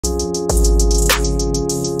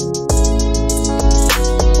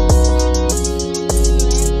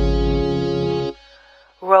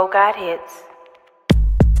God Hits.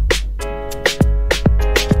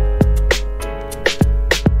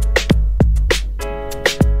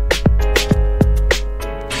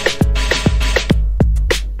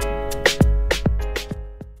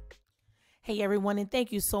 Hey everyone, and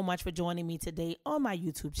thank you so much for joining me today on my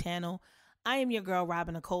YouTube channel. I am your girl,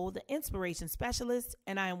 Robin Nicole, the Inspiration Specialist,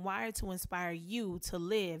 and I am wired to inspire you to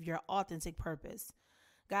live your authentic purpose.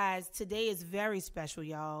 Guys, today is very special,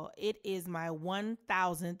 y'all. It is my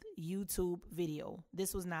 1000th YouTube video.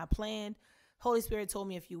 This was not planned. Holy Spirit told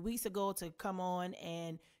me a few weeks ago to come on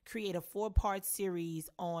and create a 4-part series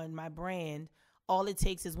on my brand. All it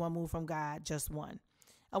takes is one move from God, just one.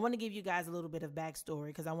 I want to give you guys a little bit of backstory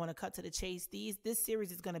because I want to cut to the chase. This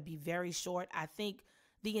series is going to be very short. I think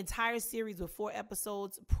the entire series with 4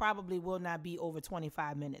 episodes probably will not be over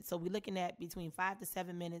 25 minutes. So we're looking at between 5 to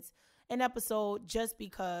 7 minutes an episode, just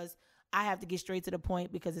because I have to get straight to the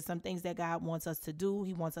point, because it's some things that God wants us to do.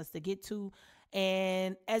 He wants us to get to.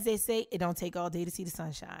 And as they say, it don't take all day to see the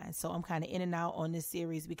sunshine. So I'm kind of in and out on this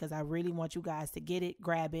series because I really want you guys to get it,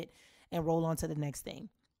 grab it, and roll on to the next thing.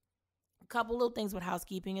 A couple little things with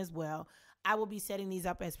housekeeping as well. I will be setting these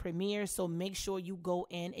up as premieres, so make sure you go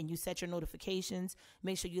in and you set your notifications.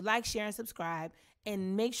 Make sure you like, share, and subscribe,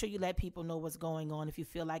 and make sure you let people know what's going on if you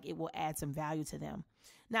feel like it will add some value to them.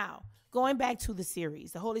 Now, going back to the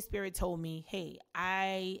series, the Holy Spirit told me, hey,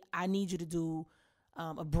 I need you to do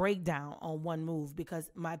a breakdown on one move, because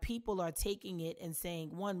my people are taking it and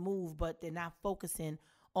saying one move, but they're not focusing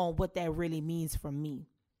on what that really means for me.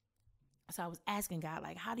 So I was asking God,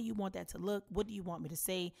 like, how do you want that to look? What do you want me to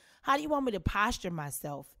say? How do you want me to posture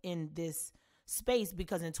myself in this space?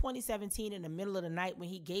 Because in 2017, in the middle of the night, when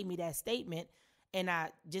he gave me that statement and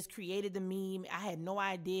I just created the meme, I had no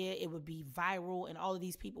idea it would be viral and all of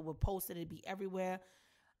these people would post it. It'd be everywhere.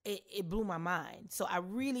 It blew my mind. So I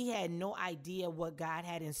really had no idea what God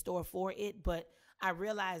had in store for it. But I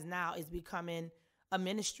realize now it's becoming a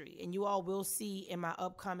ministry, and you all will see in my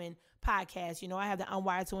upcoming podcast. You know, I have the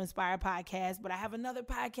Unwired to Inspire podcast, but I have another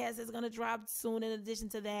podcast that's going to drop soon in addition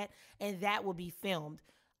to that, and that will be filmed.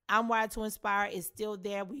 Unwired to Inspire is still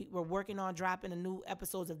there. We're working on dropping the new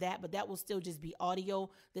episodes of that, but that will still just be audio.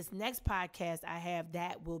 This next podcast I have,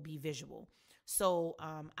 that will be visual. So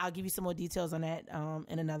I'll give you some more details on that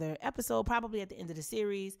in another episode, probably at the end of the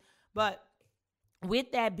series. But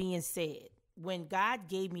with that being said, when God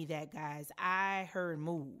gave me that, guys, I heard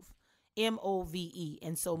MOVE, MOVE.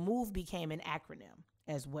 And so MOVE became an acronym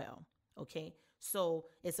as well. Okay. So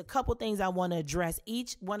it's a couple things I want to address.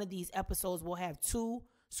 Each one of these episodes will have 2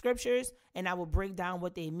 scriptures, and I will break down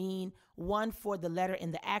what they mean. One for the letter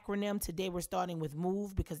in the acronym. Today we're starting with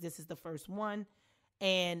MOVE because this is the first one.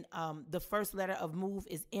 And the first letter of MOVE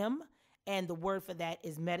is M, and the word for that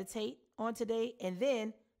is meditate on today. And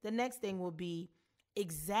then the next thing will be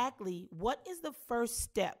exactly what is the first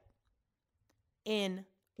step in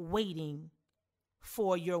waiting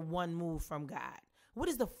for your one move from God? What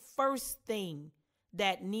is the first thing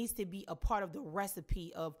that needs to be a part of the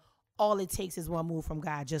recipe of all it takes is one move from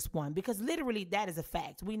God, just one? Because literally that is a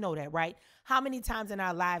fact. We know that, right? How many times in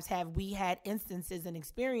our lives have we had instances and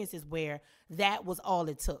experiences where that was all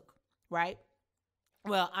it took, right?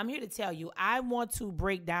 Well, I'm here to tell you, I want to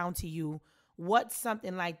break down to you what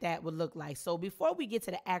something like that would look like. So before we get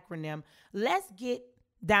to the acronym, let's get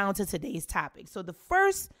down to today's topic. So the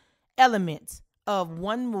first element of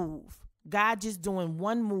one move, God just doing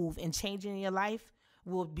one move and changing your life,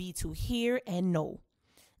 will be to hear and know.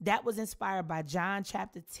 That was inspired by John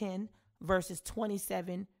chapter 10, verses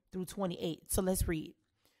 27 through 28. So let's read.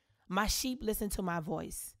 My sheep listen to my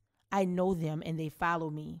voice. I know them and they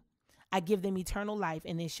follow me. I give them eternal life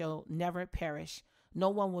and they shall never perish. No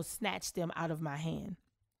one will snatch them out of my hand.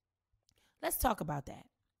 Let's talk about that.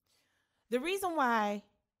 The reason why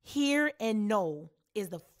hear and know is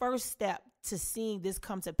the first step to seeing this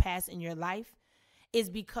come to pass in your life is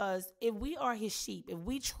because if we are his sheep, if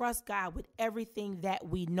we trust God with everything that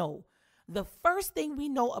we know, the first thing we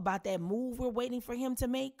know about that move we're waiting for him to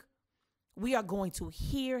make, we are going to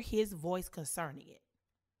hear his voice concerning it.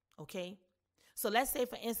 Okay? So let's say,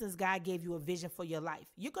 for instance, God gave you a vision for your life.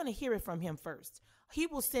 You're going to hear it from him first. He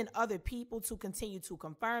will send other people to continue to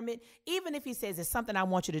confirm it. Even if he says it's something I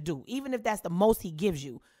want you to do, even if that's the most he gives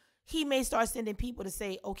you, he may start sending people to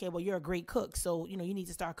say, okay, well, you're a great cook, so, you need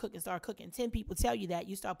to start cooking. 10 people tell you that,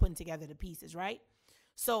 you start putting together the pieces, right?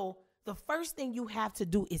 So the first thing you have to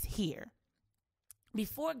do is hear.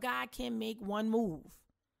 Before God can make one move,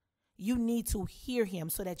 you need to hear him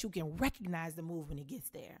so that you can recognize the move when it gets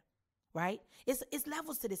there. Right? It's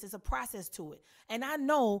levels to this. It's a process to it. And I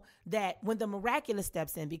know that when the miraculous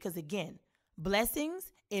steps in, because again,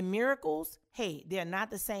 Blessings and miracles, hey, they're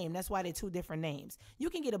not the same. That's why they're two different names.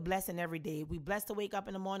 You can get a blessing every day. We blessed to wake up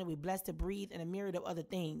in the morning. We blessed to breathe, and a myriad of other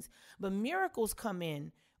things. But miracles come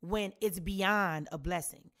in when it's beyond a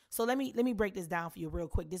blessing. So let me break this down for you real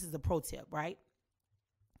quick. This is a pro tip, right?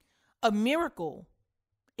 A miracle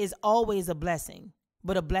is always a blessing,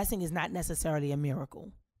 but a blessing is not necessarily a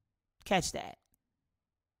miracle. Catch that.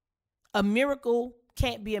 A miracle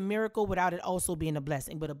can't be a miracle without it also being a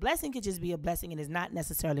blessing. But a blessing could just be a blessing and is not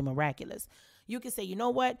necessarily miraculous. You can say, you know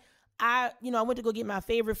what? I went to go get my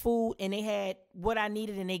favorite food and they had what I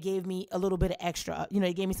needed and they gave me a little bit of extra.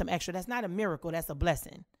 They gave me some extra. That's not a miracle. That's a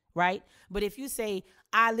blessing, right? But if you say,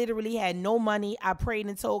 I literally had no money. I prayed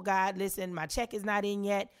and told God, listen, my check is not in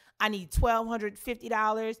yet. I need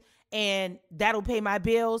 $1,250 and that'll pay my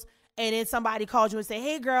bills. And then somebody called you and say,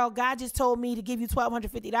 hey, girl, God just told me to give you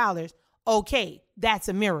 $1,250. Okay, that's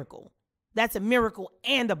a miracle. That's a miracle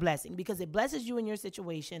and a blessing because it blesses you in your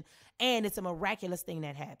situation and it's a miraculous thing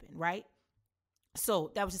that happened, right?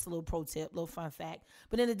 So that was just a little pro tip, little fun fact.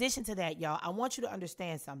 But in addition to that, y'all, I want you to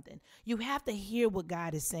understand something. You have to hear what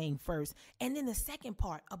God is saying first. And then the second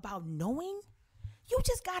part about knowing, you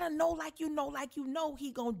just got to know like you know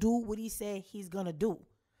he going to do what he said he's going to do.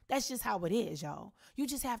 That's just how it is, y'all. You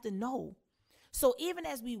just have to know. So even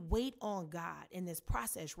as we wait on God in this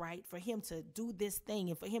process, right, for him to do this thing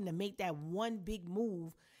and for him to make that one big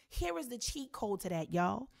move, here is the cheat code to that,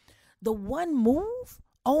 y'all. The one move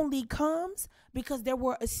only comes because there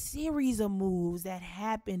were a series of moves that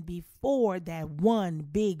happened before that one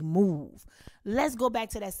big move. Let's go back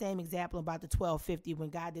to that same example about the 1250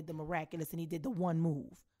 when God did the miraculous and he did the one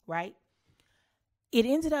move, right? It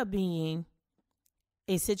ended up being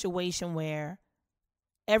a situation where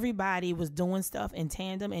everybody was doing stuff in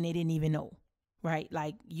tandem and they didn't even know, right?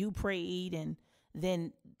 Like you prayed and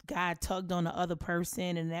then God tugged on the other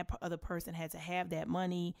person and that other person had to have that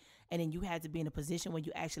money. And then you had to be in a position where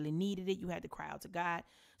you actually needed it. You had to cry out to God.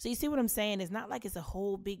 So you see what I'm saying? It's not like it's a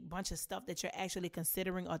whole big bunch of stuff that you're actually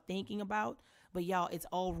considering or thinking about. But y'all, it's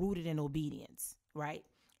all rooted in obedience, right?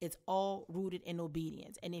 It's all rooted in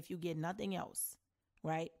obedience. And if you get nothing else,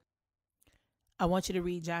 right? I want you to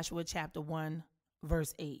read Joshua chapter 1,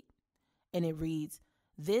 verse 8. And it reads,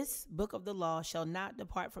 this book of the law shall not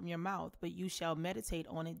depart from your mouth, but you shall meditate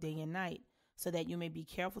on it day and night, so that you may be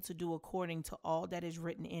careful to do according to all that is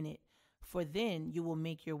written in it. For then you will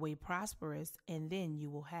make your way prosperous, and then you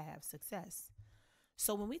will have success.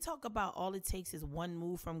 So when we talk about all it takes is one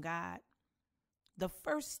move from God, the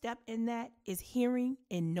first step in that is hearing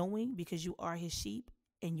and knowing, because you are his sheep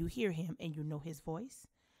and you hear him and you know his voice.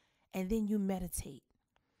 And then you meditate.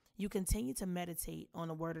 You continue to meditate on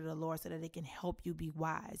the word of the Lord so that it can help you be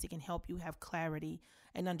wise. It can help you have clarity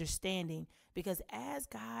and understanding, because as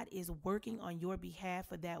God is working on your behalf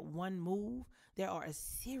for that one move, there are a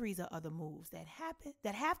series of other moves that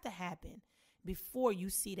have to happen before you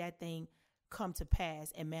see that thing come to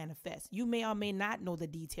pass and manifest. You may or may not know the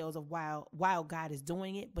details of while God is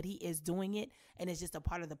doing it, but he is doing it, and it's just a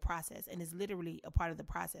part of the process, and it's literally a part of the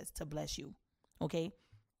process to bless you. Okay?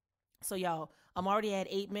 So y'all, I'm already at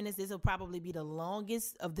 8 minutes. This will probably be the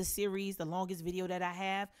longest of the series, the longest video that I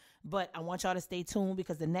have. But I want y'all to stay tuned,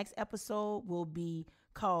 because the next episode will be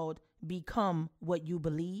called Become What You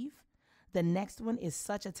Believe. The next one is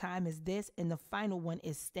Such a Time as This. And the final one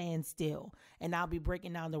is Stand Still. And I'll be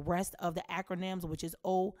breaking down the rest of the acronyms, which is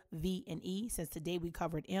O, V, and E, since today we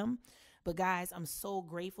covered M. But guys, I'm so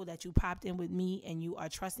grateful that you popped in with me and you are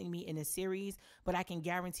trusting me in this series. But I can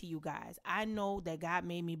guarantee you guys, I know that God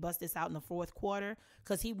made me bust this out in the fourth quarter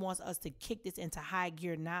because he wants us to kick this into high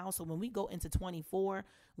gear now. So when we go into 24,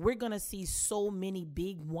 we're going to see so many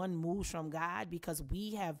big one moves from God, because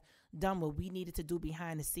we have done what we needed to do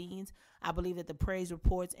behind the scenes. I believe that the praise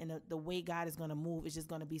reports and the way God is going to move is just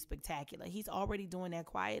going to be spectacular. He's already doing that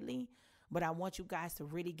quietly, but I want you guys to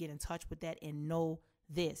really get in touch with that and know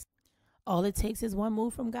this. All it takes is one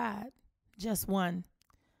move from God, just one.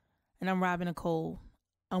 And I'm Robin Nicole.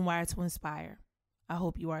 I'm wired to inspire. I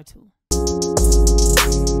hope you are too.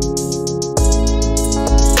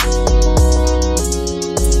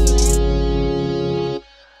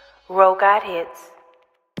 Roll God Hits.